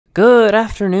Good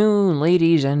afternoon,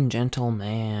 ladies and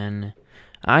gentlemen.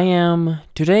 I am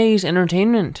today's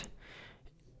entertainment,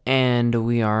 and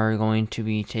we are going to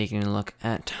be taking a look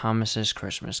at Thomas's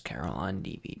Christmas Carol on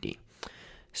DVD.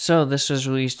 So this was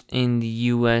released in the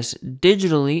US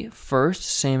digitally first,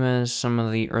 same as some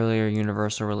of the earlier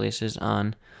Universal releases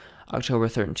on October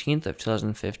 13th of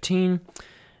 2015,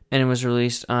 and it was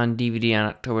released on DVD on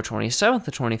October 27th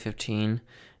of 2015.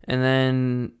 And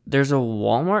then there's a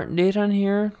Walmart date on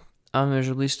here. It was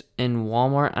released in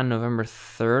Walmart on November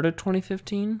 3rd of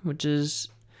 2015, which is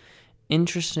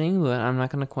interesting, but I'm not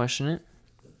going to question it.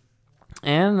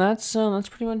 And that's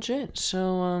pretty much it.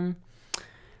 So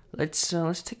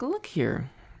let's take a look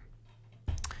here.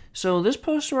 So this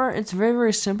poster art, it's very,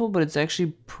 very simple, but it's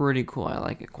actually pretty cool. I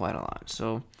like it quite a lot.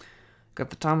 So got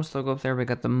the Thomas logo up there. We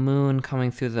got the moon coming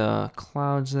through the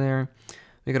clouds there.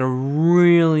 We got a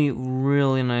really,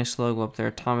 really nice logo up there.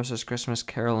 Thomas's Christmas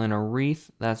Carol in a wreath.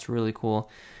 That's really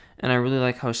cool. And I really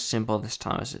like how simple this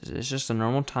Thomas is. It's just a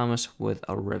normal Thomas with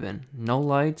a ribbon. No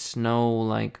lights,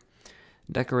 no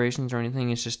decorations or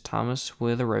anything. It's just Thomas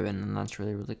with a ribbon. And that's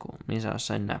really, really cool. He's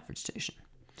outside Knapford Station.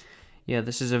 Yeah,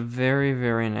 this is a very,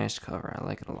 very nice cover. I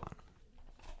like it a lot.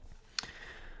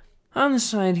 On the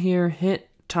side here, hit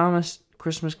Thomas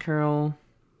Christmas Carol.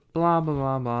 Blah, blah,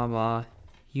 blah, blah, blah.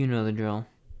 You know the drill.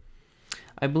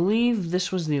 I believe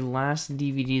this was the last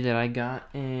DVD that I got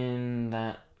in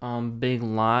that big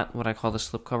lot, what I call the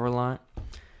slipcover lot.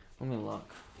 Let me look.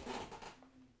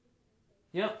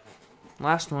 Yep,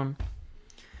 last one.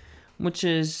 Which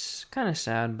is kind of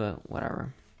sad, but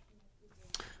whatever.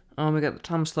 We got the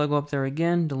Thomas logo up there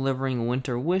again, delivering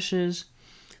winter wishes.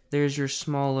 There's your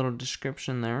small little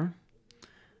description there.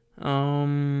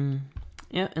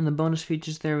 Yeah, and the bonus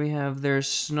features there we have there's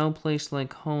Snow Place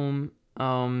Like Home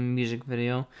music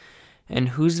video. And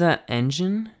Who's That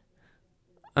Engine?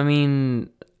 I mean,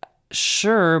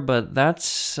 sure, but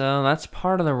that's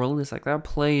part of the release. Like, that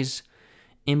plays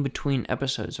in between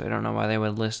episodes, so I don't know why they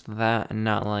would list that and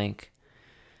not like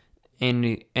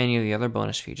any of the other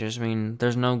bonus features. I mean,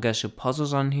 there's no Guess Who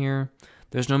Puzzles on here.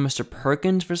 There's no Mr.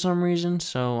 Perkins for some reason,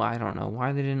 so I don't know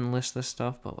why they didn't list this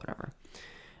stuff, but whatever.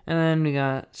 And then we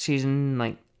got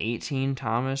season 18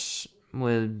 Thomas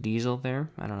with Diesel there.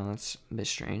 I don't know, that's a bit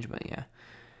strange, but yeah.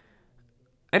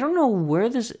 I don't know where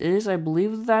this is. I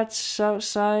believe that's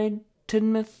outside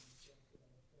Tidmouth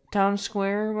Town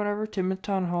Square or whatever, Tidmouth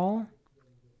Town Hall.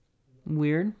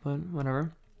 Weird, but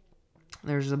whatever.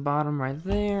 There's the bottom right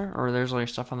there, or there's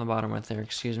stuff on the bottom right there,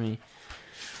 excuse me.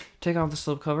 Take off the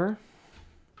slipcover.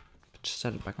 Just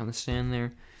set it back on the stand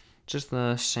there. Just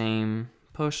the same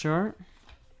poster art.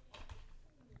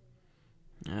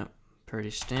 Yep, pretty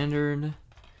standard.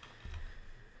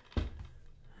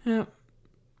 Yep.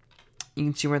 You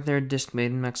can see right there, disc made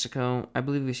in Mexico. I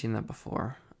believe we've seen that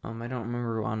before. I don't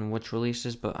remember on which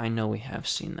releases, but I know we have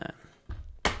seen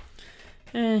that.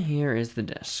 And here is the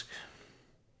disc.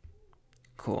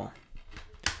 Cool.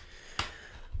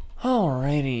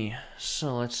 Alrighty,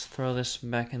 so let's throw this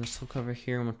back in the slipcover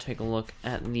here, and we'll take a look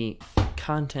at the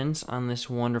contents on this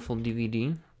wonderful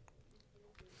DVD.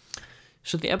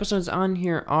 So the episodes on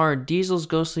here are Diesel's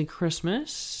Ghostly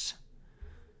Christmas.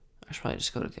 I should probably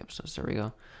just go to the episodes. There we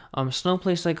go. Snow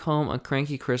Place Like Home, A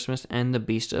Cranky Christmas, and The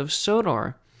Beast of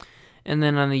Sodor. And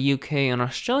then on the UK and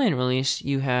Australian release,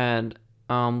 you had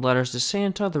Letters to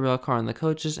Santa, The Real Car and the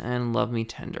Coaches, and Love Me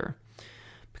Tender.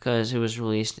 Because it was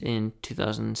released in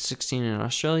 2016 in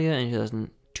Australia and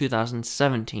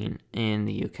 2017 in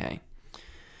the UK.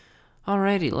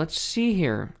 Alrighty, let's see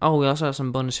here. Oh, we also have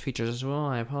some bonus features as well.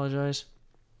 I apologize.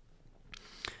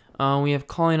 We have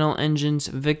Calling All Engines,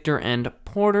 Victor and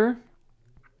Porter.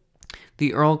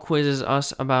 The Earl quizzes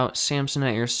us about Samson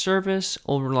at your service,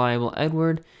 Old Reliable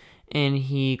Edward, and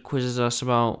he quizzes us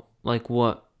about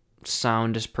what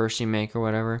sound does Percy make or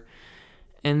whatever.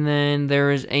 And then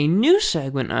there is a new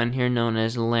segment on here known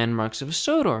as Landmarks of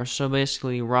Sodor. So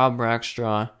basically, Rob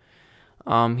Rackstraw,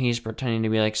 he's pretending to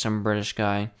be some British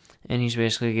guy, and he's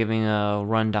basically giving a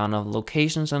rundown of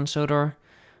locations on Sodor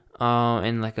in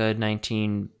a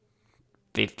 1950s,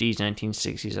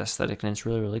 1960s aesthetic, and it's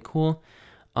really, really cool.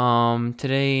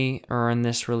 Today, or in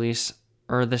this release,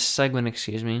 or this segment,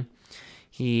 excuse me,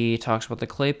 he talks about the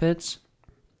clay pits.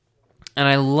 And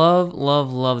I love,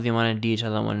 love, love the amount of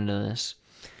detail that went into this.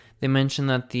 They mentioned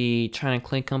that the China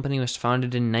Clay Company was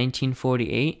founded in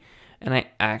 1948, and I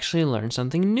actually learned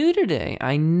something new today.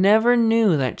 I never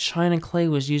knew that China Clay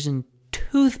was using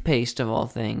toothpaste of all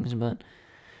things, but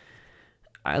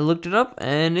I looked it up,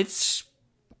 and it's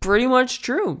pretty much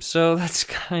true. So that's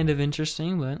kind of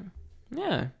interesting, but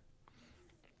yeah.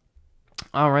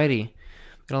 Alrighty.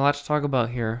 Got a lot to talk about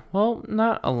here. Well,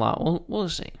 not a lot. We'll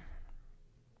see.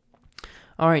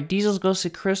 Alright, Diesel's Ghostly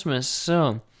Christmas.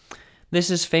 So, this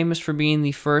is famous for being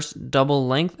the first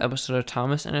double-length episode of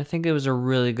Thomas, and I think it was a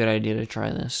really good idea to try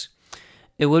this.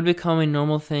 It would become a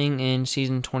normal thing in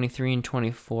season 23 and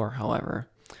 24, however,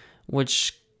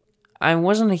 which I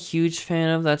wasn't a huge fan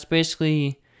of. That's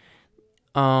basically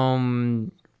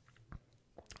taking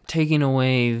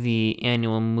away the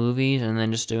annual movies and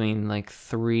then just doing like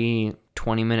 3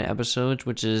 20-minute episodes,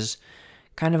 which is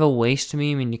kind of a waste to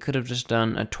me. I mean, you could have just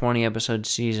done a 20-episode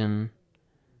season.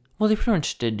 Well, they pretty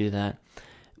much did do that.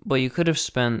 But you could have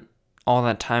spent all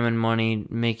that time and money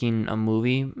making a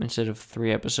movie instead of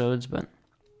 3 episodes, but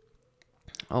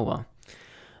oh well.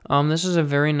 This is a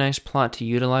very nice plot to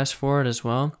utilize for it as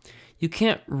well. You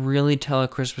can't really tell a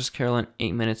Christmas Carol in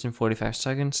 8 minutes and 45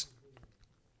 seconds.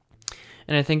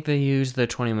 And I think they used the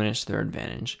 20 minutes to their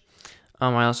advantage.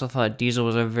 I also thought Diesel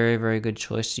was a very, very good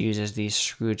choice to use as the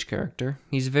Scrooge character.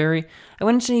 I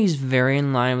wouldn't say he's very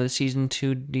in line with Season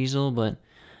 2 Diesel, but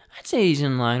I'd say he's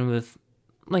in line with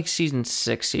like Season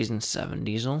 6, Season 7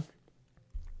 Diesel.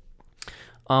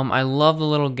 I love the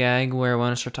little gag where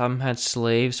when Sir Topham had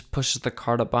slaves, pushes the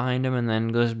cart up behind him and then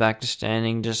goes back to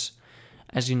standing just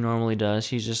as he normally does.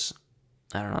 He's just,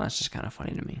 I don't know, that's just kind of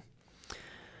funny to me.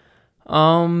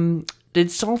 Did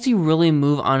Salty really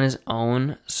move on his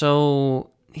own? So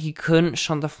he couldn't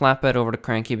shunt the flatbed over to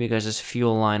Cranky because his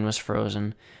fuel line was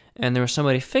frozen, and there was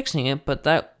somebody fixing it, but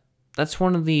that's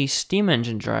one of the steam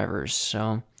engine drivers,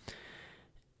 so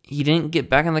he didn't get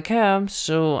back in the cab,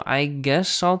 so I guess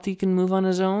Salty can move on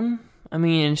his own? I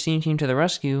mean, in Steam Team to the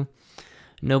Rescue,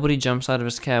 nobody jumps out of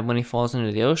his cab when he falls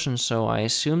into the ocean, so I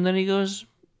assume that he goes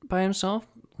by himself?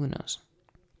 Who knows?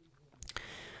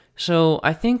 So,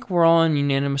 I think we're all in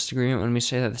unanimous agreement when we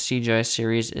say that the CGI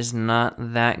series is not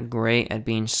that great at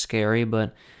being scary,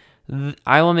 but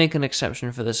I will make an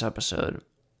exception for this episode.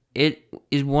 It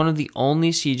is one of the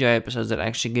only CGI episodes that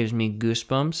actually gives me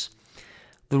goosebumps.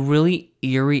 The really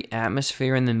eerie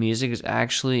atmosphere and the music is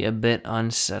actually a bit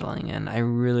unsettling, and I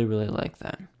really, really like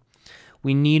that.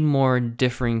 We need more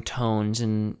differing tones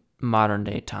in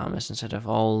modern-day Thomas instead of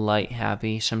all light,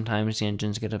 happy. Sometimes the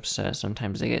engines get upset,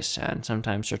 sometimes they get sad, and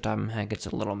sometimes Sir Topham Hatt gets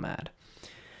a little mad.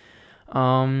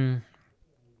 I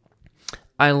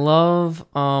love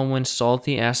when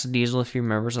Salty asked Diesel if he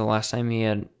remembers the last time he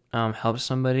had helped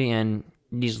somebody, and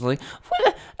Diesel's like,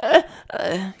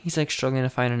 he's like struggling to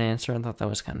find an answer. I thought that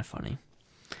was kind of funny.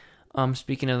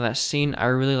 Speaking of that scene, I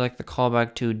really like the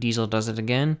callback to Diesel Does It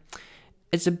Again.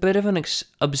 It's a bit of an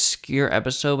obscure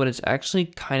episode, but it's actually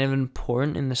kind of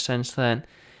important in the sense that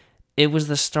it was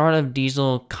the start of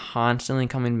Diesel constantly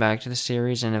coming back to the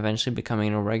series and eventually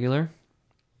becoming a regular.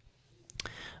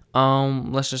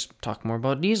 Let's just talk more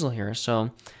about Diesel here.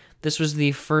 So, this was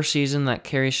the first season that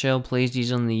Kerry Shale plays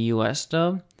Diesel in the US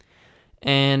dub.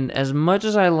 And as much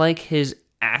as I like his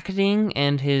acting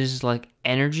and his like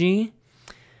energy,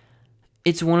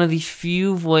 it's one of the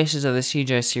few voices of the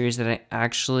CGI series that I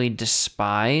actually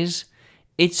despise.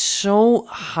 It's so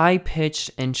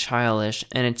high-pitched and childish,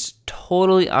 and it's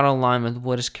totally out of line with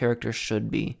what his character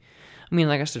should be. I mean,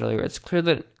 like I said earlier, it's clear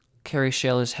that Kerry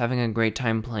Shale is having a great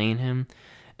time playing him,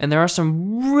 and there are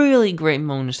some really great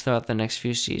moments throughout the next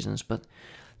few seasons, but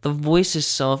the voice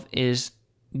itself is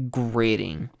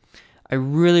grating. I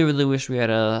really, really wish we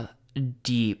had a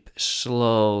deep,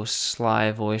 slow,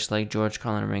 sly voice like George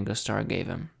Carlin and Ringo Starr gave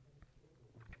him.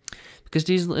 Because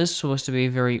Diesel is supposed to be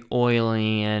very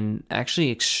oily and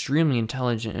actually extremely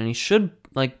intelligent, and he should,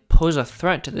 like, pose a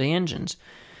threat to the engines.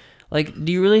 Like,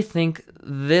 do you really think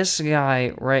this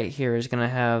guy right here is going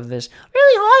to have this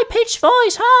really high-pitched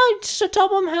voice? Hi, it's a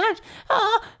Topham Hatt.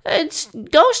 It's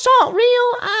Ghost Salt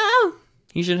Real.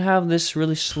 He should have this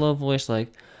really slow voice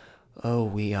like, "Oh,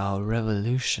 we are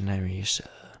revolutionaries, sir.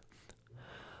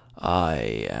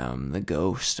 I am the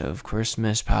ghost of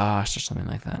Christmas past," or something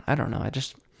like that. I don't know.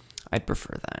 I'd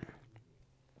prefer that.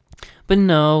 But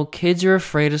no, kids are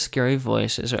afraid of scary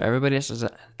voices, so everybody has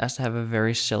to have a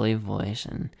very silly voice,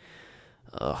 and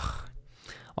ugh.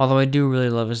 Although I do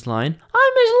really love his line,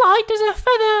 "I'm as light as a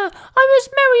feather, I'm as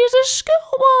merry as a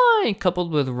schoolboy,"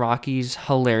 coupled with Rocky's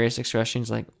hilarious expressions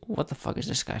like, what the fuck is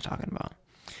this guy talking about?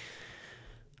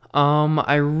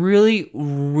 I really,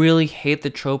 really hate the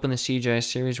trope in the CGI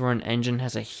series where an engine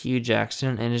has a huge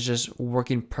accident and is just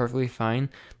working perfectly fine.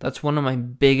 That's one of my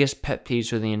biggest pet peeves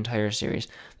for the entire series.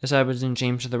 This happens in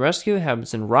James to the Rescue, it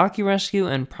happens in Rocky Rescue,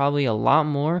 and probably a lot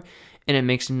more, and it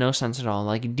makes no sense at all.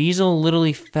 Like, Diesel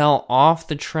literally fell off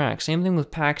the track. Same thing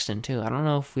with Paxton, too. I don't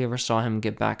know if we ever saw him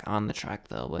get back on the track,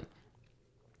 though, but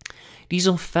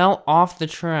Diesel fell off the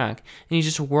track, and he's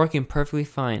just working perfectly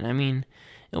fine. I mean,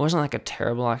 It wasn't like a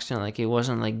terrible accident. Like, it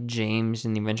wasn't like James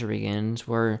in The Adventure Begins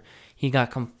where he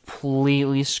got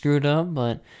completely screwed up.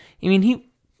 But, I mean, he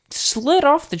slid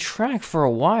off the track for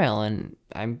a while, and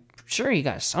I'm sure he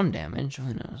got some damage.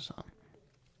 Who knows?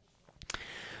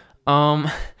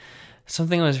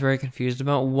 Something I was very confused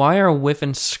about. Why are Whiff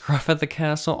and Scruff at the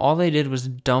castle? All they did was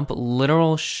dump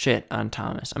literal shit on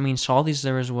Thomas. I mean, Salty's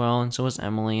there as well, and so was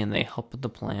Emily, and they helped with the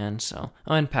plan, so...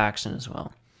 Oh, and Paxton as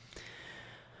well.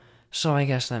 So I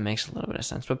guess that makes a little bit of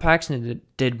sense. But Paxton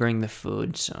did bring the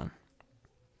food, so...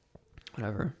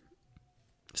 Whatever.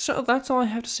 So that's all I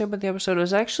have to say about the episode. It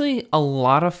was actually a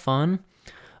lot of fun.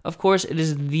 Of course, it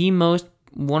is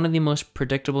one of the most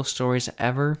predictable stories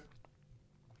ever.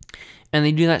 And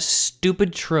they do that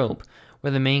stupid trope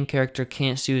where the main character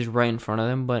can't see who's right in front of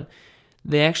them, but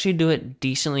they actually do it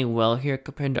decently well here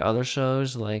compared to other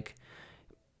shows. Like,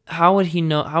 how would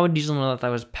Diesel know that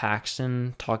was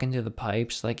Paxton talking through the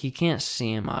pipes? Like, he can't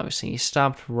see him, obviously. He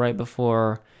stopped right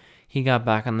before he got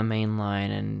back on the main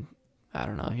line, and I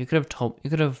don't know. You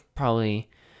could have probably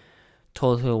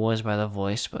told who it was by the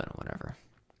voice, but whatever.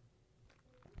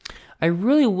 I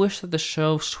really wish that the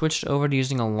show switched over to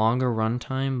using a longer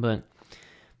runtime, but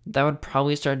that would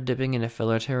probably start dipping into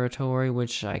filler territory,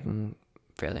 which I can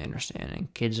fairly understand,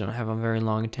 and kids don't have a very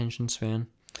long attention span.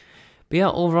 But yeah,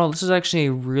 overall, this is actually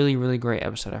a really, really great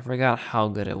episode. I forgot how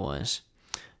good it was.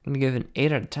 I'm going to give it an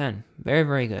 8 out of 10. Very,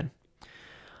 very good.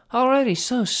 Alrighty,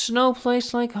 so Snow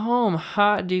Place Like Home.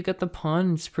 Ha, do you get the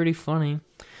pun? It's pretty funny.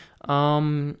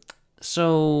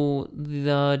 So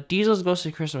the Diesel's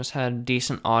Ghostly Christmas had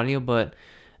decent audio, but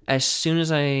as soon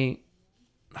as I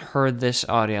heard this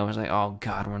audio, I was like, oh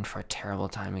god, we're in for a terrible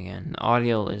time again. The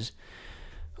audio is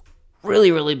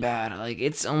really, really bad. Like,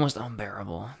 it's almost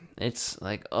unbearable. It's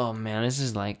like, oh man, this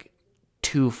is like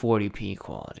 240p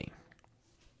quality.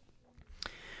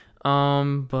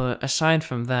 But aside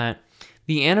from that,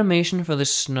 the animation for the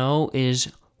snow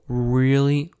is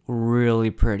really, really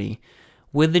pretty.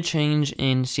 With the change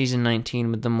in season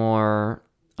 19, with the more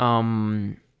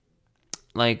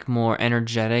more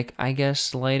energetic, I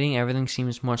guess, lighting, everything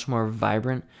seems much more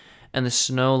vibrant, and the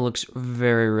snow looks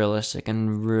very realistic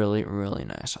and really, really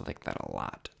nice. I like that a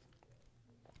lot.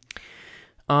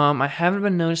 I haven't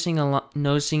been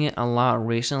noticing it a lot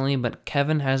recently, but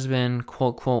Kevin has been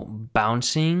quote quote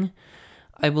bouncing.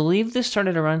 I believe this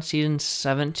started around season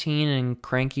 17 and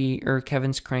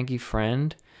Kevin's cranky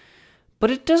friend,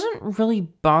 but it doesn't really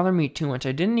bother me too much.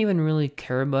 I didn't even really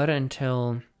care about it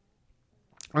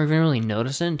or even really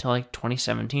notice it until like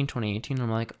 2017, 2018.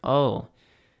 I'm like, oh,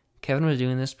 Kevin was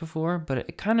doing this before, but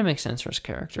it kind of makes sense for his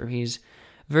character. He's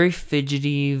very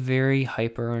fidgety, very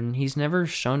hyper, and he's never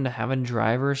shown to have a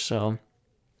driver, so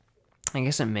I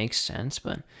guess it makes sense,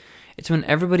 but it's when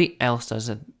everybody else does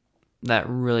it that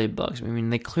really bugs me. I mean,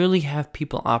 they clearly have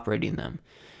people operating them,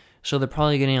 so they're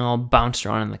probably getting all bounced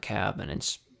around in the cab, and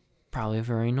it's probably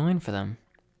very annoying for them.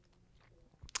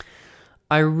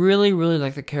 I really, really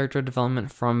like the character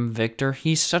development from Victor.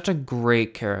 He's such a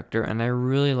great character, and I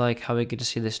really like how we get to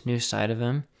see this new side of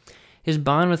him. His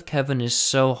bond with Kevin is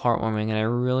so heartwarming, and I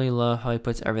really love how he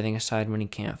puts everything aside when he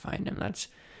can't find him.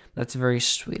 That's very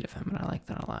sweet of him, and I like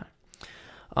that a lot.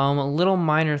 A little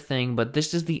minor thing, but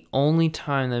this is the only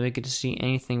time that we get to see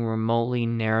anything remotely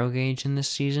narrow gauge in this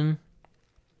season.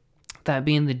 That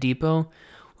being the depot,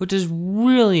 which is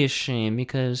really a shame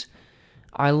because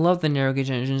I love the narrow gauge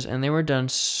engines, and they were done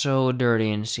so dirty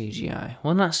in CGI.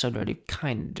 Well, not so dirty,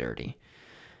 kind of dirty.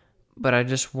 But I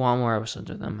just want more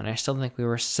episodes of them, and I still think we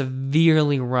were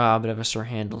severely robbed of a Sir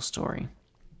Handel story.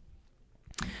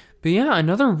 But yeah,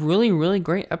 another really, really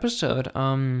great episode.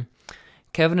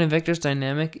 Kevin and Victor's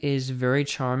dynamic is very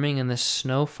charming, and the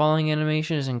snow falling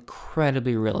animation is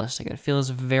incredibly realistic. It feels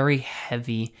very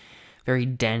heavy, very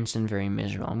dense, and very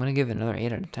miserable. I'm going to give it another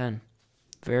 8 out of 10.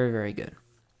 Very, very good.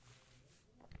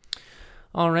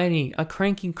 Alrighty, A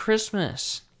Cranky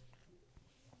Christmas.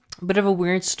 A bit of a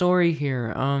weird story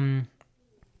here.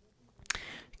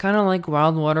 Kind of like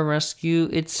Wild Water Rescue.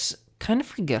 It's kind of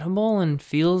forgettable and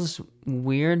feels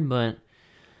weird, but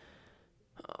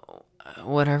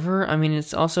whatever. I mean,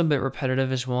 it's also a bit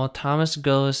repetitive as well. Thomas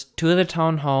goes to the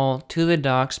town hall, to the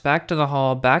docks, back to the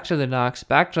hall, back to the docks,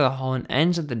 back to the hall, and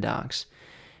ends at the docks.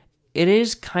 It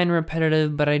is kind of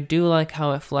repetitive, but I do like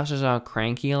how it fleshes out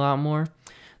Cranky a lot more.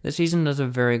 This season does a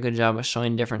very good job of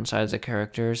showing different sides of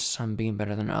characters, some being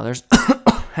better than others.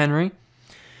 Henry.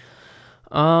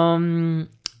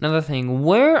 Another thing,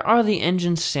 where are the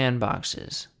engine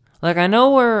sandboxes? Like, I know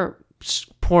where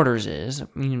Porter's is. I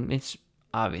mean, it's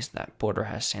obvious that Porter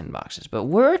has sandboxes, but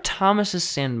where are Thomas's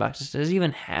sandboxes? Does he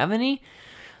even have any?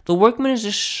 the workman is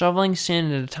just shoveling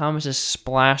sand into Thomas's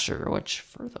splasher, which,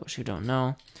 for those who don't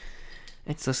know,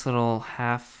 it's this little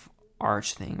half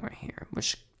arch thing right here,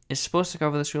 which is supposed to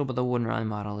cover this wheel, but the wooden rally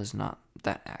model is not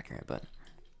that accurate, but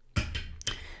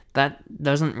that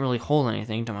doesn't really hold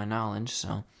anything to my knowledge,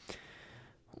 so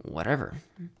whatever.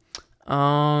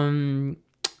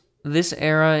 This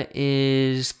era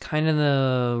is kind of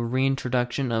the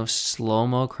reintroduction of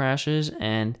slow-mo crashes,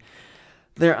 and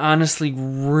they're honestly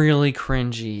really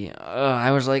cringy.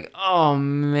 I was like, oh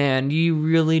man, you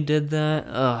really did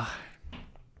that?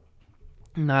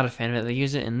 Not a fan of it. They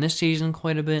use it in this season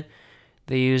quite a bit.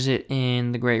 They use it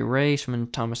in The Great Race when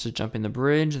Thomas is jumping the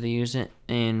bridge. They use it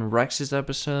in Rex's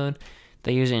episode.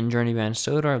 They use it in Journey Band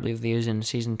Sodor. I believe they use it in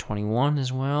season 21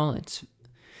 as well. It's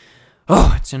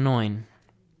annoying.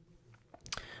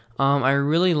 I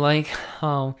really like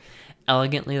how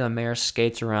elegantly the mayor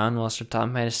skates around while Sir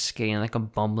Topham Hatt is skating like a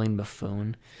bumbling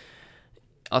buffoon.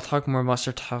 I'll talk more about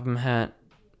Sir Topham Hatt,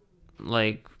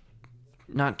 like,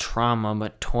 not trauma,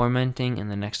 but tormenting in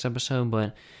the next episode,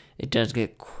 but it does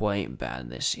get quite bad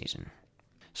this season.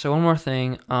 So one more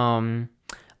thing,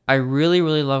 I really,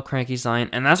 really love Cranky's line,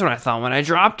 and that's what I thought when I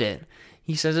dropped it.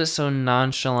 He says it so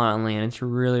nonchalantly, and it's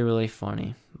really, really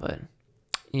funny. But,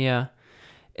 yeah,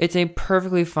 it's a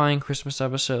perfectly fine Christmas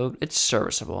episode. It's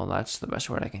serviceable, that's the best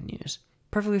word I can use.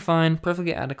 Perfectly fine,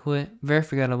 perfectly adequate, very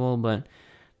forgettable, but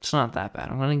it's not that bad.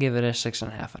 I'm going to give it a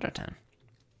 6.5 out of 10.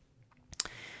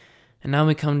 And now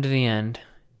we come to the end.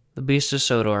 The Beast of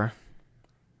Sodor.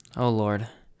 Oh, Lord.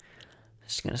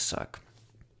 This is going to suck.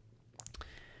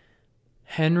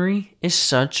 Henry is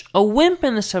such a wimp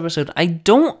in this episode. I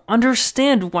don't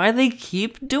understand why they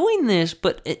keep doing this,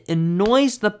 but it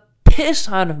annoys the piss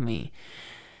out of me.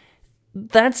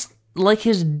 That's like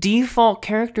his default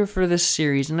character for this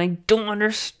series, and I don't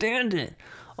understand it.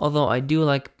 Although I do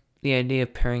like the idea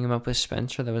of pairing him up with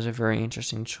Spencer. That was a very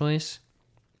interesting choice.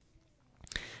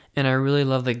 And I really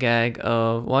love the gag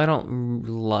of, well, I don't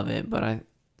love it, but I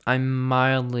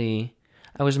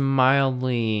was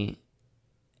mildly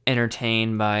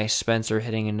entertained by Spencer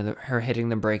hitting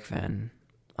the brake van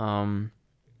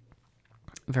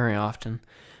very often.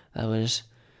 That was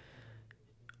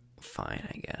fine,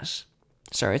 I guess.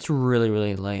 Sorry, it's really,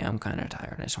 really late. I'm kind of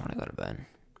tired. I just want to go to bed.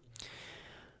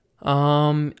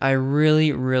 I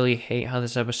really, really hate how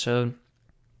this episode,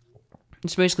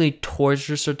 it's basically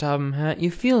tortures Sir Topham Hatt. You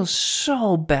feel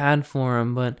so bad for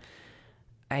him, but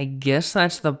I guess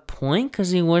that's the point,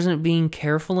 because he wasn't being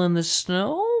careful in the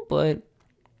snow, but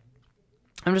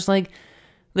I'm just like,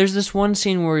 there's this one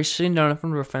scene where he's sitting down in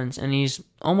front of a fence, and he's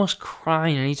almost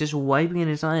crying, and he's just wiping at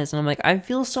his eyes, and I'm like, I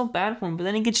feel so bad for him, but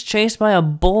then he gets chased by a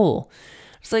bull.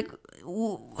 It's like,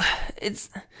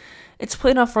 it's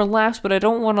played off for laughs, but I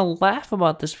don't want to laugh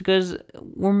about this, because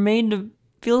we're made to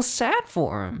feel sad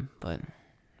for him, but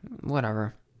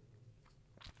whatever.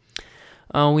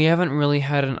 We haven't really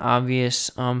had an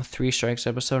obvious Three Strikes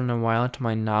episode in a while, to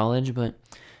my knowledge, but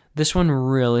this one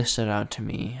really stood out to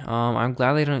me. I'm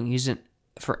glad they don't use it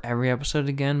for every episode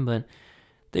again, but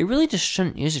they really just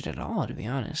shouldn't use it at all, to be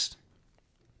honest.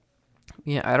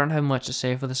 Yeah, I don't have much to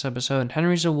say for this episode.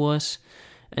 Henry's a wuss,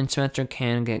 and Spencer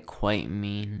can get quite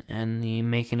mean, and the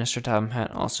making of Sir Topham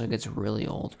Hatt also gets really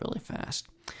old really fast.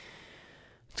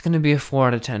 It's going to be a 4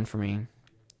 out of 10 for me.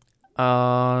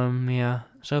 Yeah.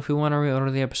 So if we want to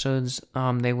reorder the episodes,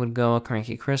 they would go A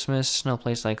Cranky Christmas, No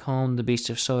Place Like Home, The Beast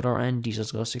of Sodor, and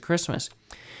Diesel's Ghostly Christmas.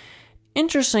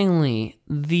 Interestingly,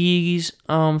 these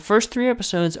first 3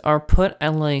 episodes are put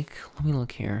at, like, let me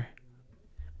look here.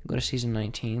 Go to season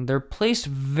 19. They're placed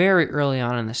very early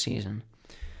on in the season.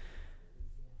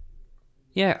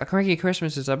 Yeah, A Cranky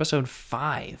Christmas is episode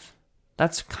 5.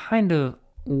 That's kind of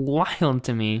wild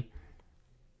to me,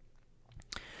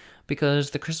 because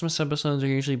the Christmas episodes are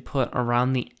usually put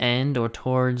around the end or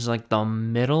towards, like, the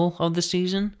middle of the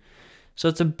season. So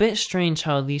it's a bit strange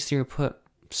how these 3 are put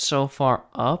so far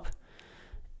up.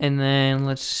 And then,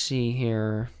 let's see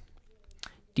here.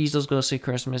 Diesel's Ghostly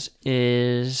Christmas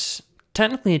is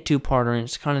technically a 2-parter, and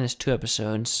it's kind of this 2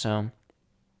 episodes, so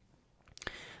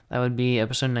that would be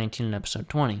episode 19 and episode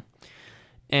 20.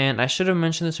 And I should have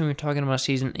mentioned this when we were talking about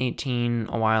season 18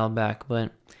 a while back,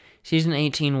 but season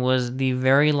 18 was the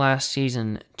very last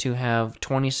season to have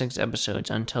 26 episodes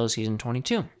until season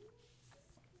 22.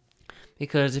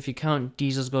 Because if you count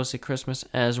Diesel's Ghostly Christmas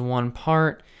as one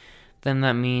part, then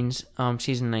that means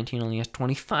season 19 only has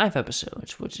 25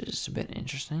 episodes, which is a bit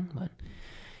interesting. But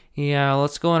yeah,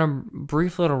 let's go on a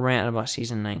brief little rant about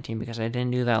season 19, because I didn't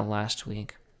do that last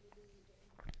week.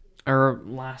 Or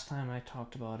last time I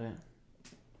talked about it.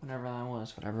 Whatever that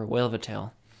was. Whatever. Whale of a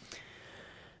Tale.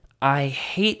 I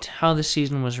hate how the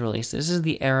season was released. This is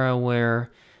the era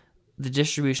where the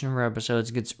distribution for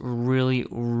episodes gets really,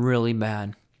 really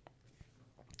bad.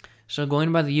 So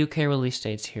going by the UK release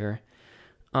dates here,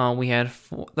 we had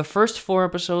the first 4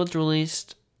 episodes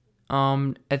released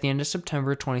at the end of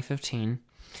September 2015.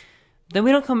 Then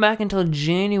we don't come back until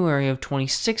January of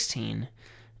 2016.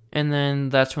 And then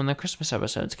that's when the Christmas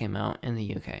episodes came out in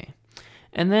the UK.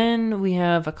 And then we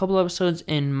have a couple episodes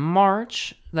in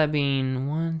March, that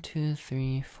being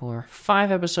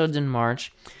 5 episodes in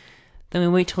March. Then we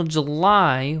wait till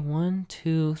July,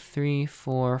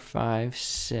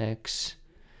 6.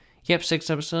 Yep, 6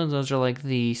 episodes. Those are like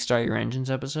the Start Your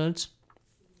Engines episodes.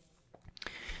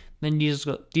 Then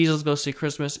Diesels Go See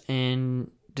Christmas in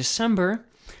December.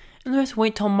 And then we have to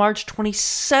wait till March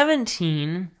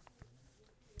 2017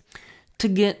 to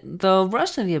get the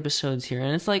rest of the episodes here.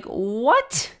 And it's like,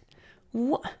 what?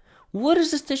 What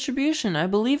is this distribution? I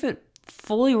believe it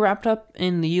fully wrapped up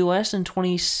in the US in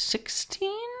 2016,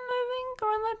 I think,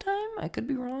 around that time. I could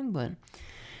be wrong, but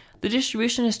the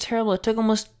distribution is terrible. It took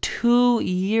almost 2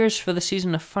 years for the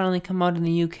season to finally come out in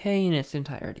the UK in its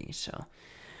entirety, so.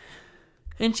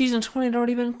 And season 20 had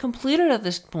already been completed at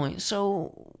this point,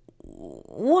 so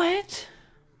what?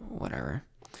 Whatever.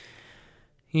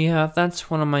 Yeah, that's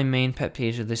one of my main pet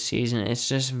peeves of this season. It's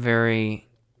just very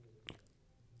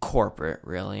corporate,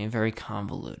 really, and very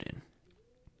convoluted.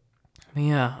 But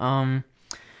yeah,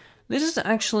 this is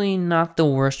actually not the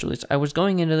worst release. I was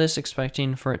going into this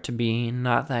expecting for it to be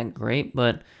not that great,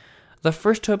 but the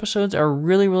first 2 episodes are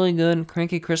really, really good.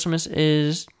 Cranky Christmas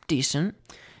is decent,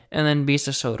 and then Beast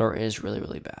of Sodor is really,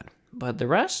 really bad. But the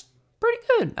rest, pretty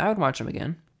good. I would watch them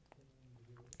again.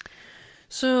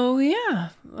 So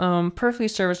yeah, perfectly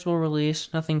serviceable release.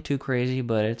 Nothing too crazy,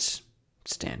 but it's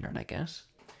standard, I guess.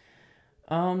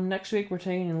 Next week we're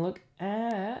taking a look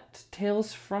at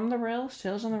Tales on the Rails. I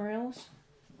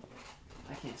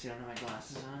can't see, I don't have my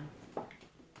glasses on.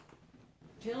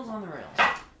 Tales on the Rails.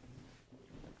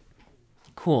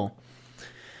 Cool.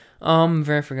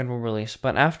 Very forgettable release.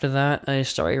 But after that, I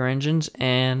Start Your Engines,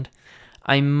 and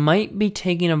I might be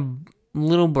taking a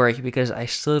little break because I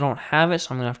still don't have it,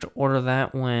 so I'm going to have to order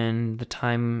that when the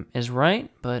time is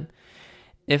right. But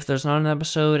if there's not an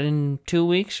episode in 2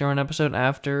 weeks or an episode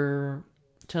after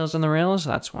Tales on the Rails,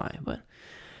 that's why. But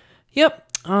yep,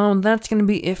 that's going to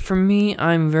be it for me.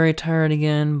 I'm very tired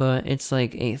again, but it's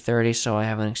like 8:30, so I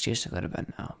have an excuse to go to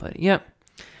bed now. But yep,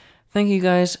 thank you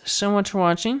guys so much for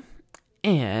watching,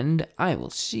 and I will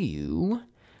see you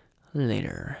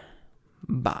later.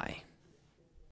 Bye.